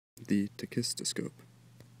The Tachistoscope.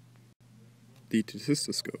 The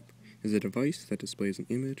Tachistoscope is a device that displays an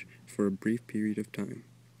image for a brief period of time,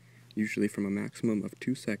 usually from a maximum of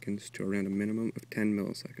 2 seconds to around a minimum of 10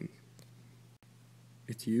 milliseconds.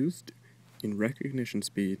 It's used in recognition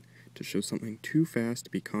speed to show something too fast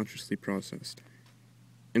to be consciously processed.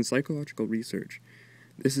 In psychological research,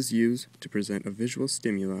 this is used to present a visual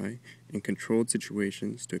stimuli in controlled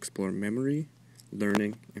situations to explore memory,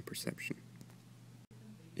 learning, and perception.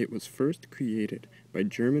 It was first created by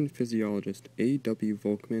German physiologist A.W.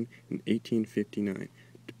 Volkmann in 1859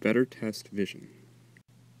 to better test vision.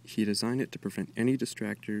 He designed it to prevent any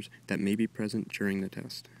distractors that may be present during the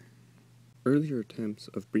test. Earlier attempts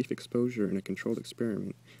of brief exposure in a controlled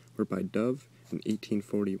experiment were by Dove in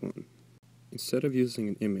 1841. Instead of using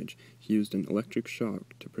an image, he used an electric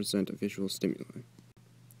shock to present a visual stimuli.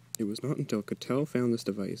 It was not until Cattell found this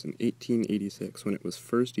device in 1886 when it was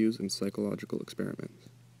first used in psychological experiments.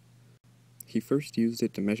 He first used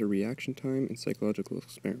it to measure reaction time in psychological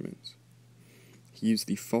experiments. He used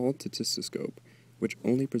the fall Tachistoscope, which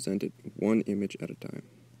only presented one image at a time.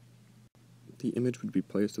 The image would be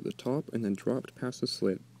placed at the top and then dropped past the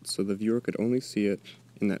slit so the viewer could only see it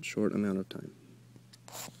in that short amount of time.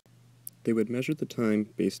 They would measure the time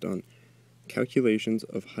based on calculations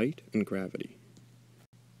of height and gravity.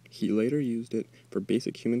 He later used it for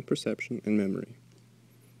basic human perception and memory,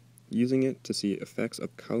 using it to see effects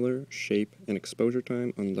of color, shape, and exposure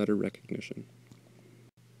time on letter recognition.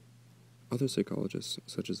 Other psychologists,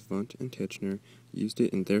 such as Wundt and Titchener, used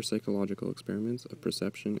it in their psychological experiments of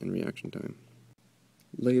perception and reaction time.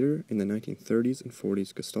 Later, in the 1930s and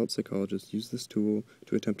 40s, Gestalt psychologists used this tool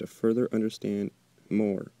to attempt to further understand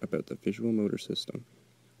more about the visual motor system,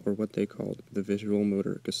 or what they called the visual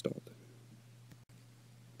motor Gestalt.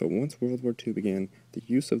 But once World War II began, the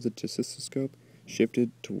use of the Tachistoscope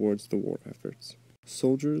shifted towards the war efforts.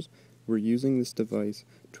 Soldiers were using this device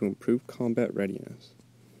to improve combat readiness.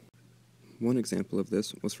 One example of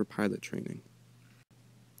this was for pilot training.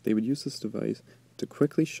 They would use this device to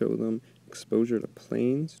quickly show them exposure to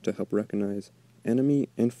planes to help recognize enemy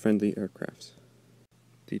and friendly aircrafts.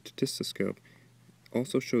 The Tachistoscope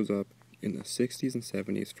also shows up in the 60s and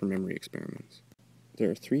 70s for memory experiments. There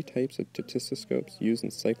are 3 types of Tachistoscopes used in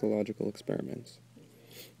psychological experiments.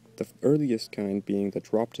 The earliest kind being the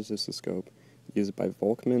drop Tachistoscope, used by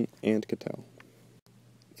Volkmann and Cattell.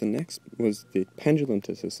 The next was the pendulum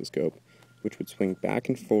Tachistoscope, which would swing back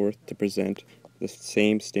and forth to present the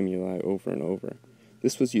same stimuli over and over.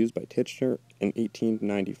 This was used by Titchener in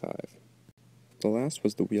 1895. The last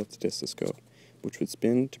was the wheel Tachistoscope, which would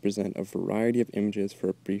spin to present a variety of images for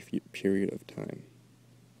a brief period of time.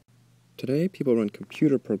 Today, people run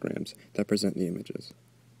computer programs that present the images.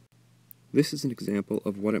 This is an example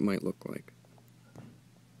of what it might look like.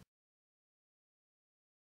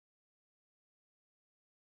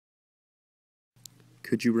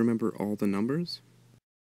 Could you remember all the numbers?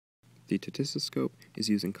 The Tachistoscope is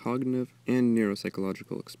used in cognitive and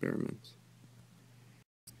neuropsychological experiments.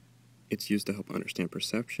 It's used to help understand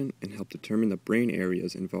perception and help determine the brain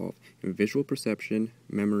areas involved in visual perception,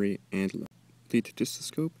 memory, and learning. The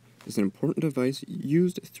Tachistoscope is an important device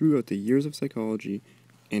used throughout the years of psychology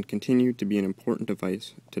and continued to be an important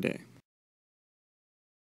device today.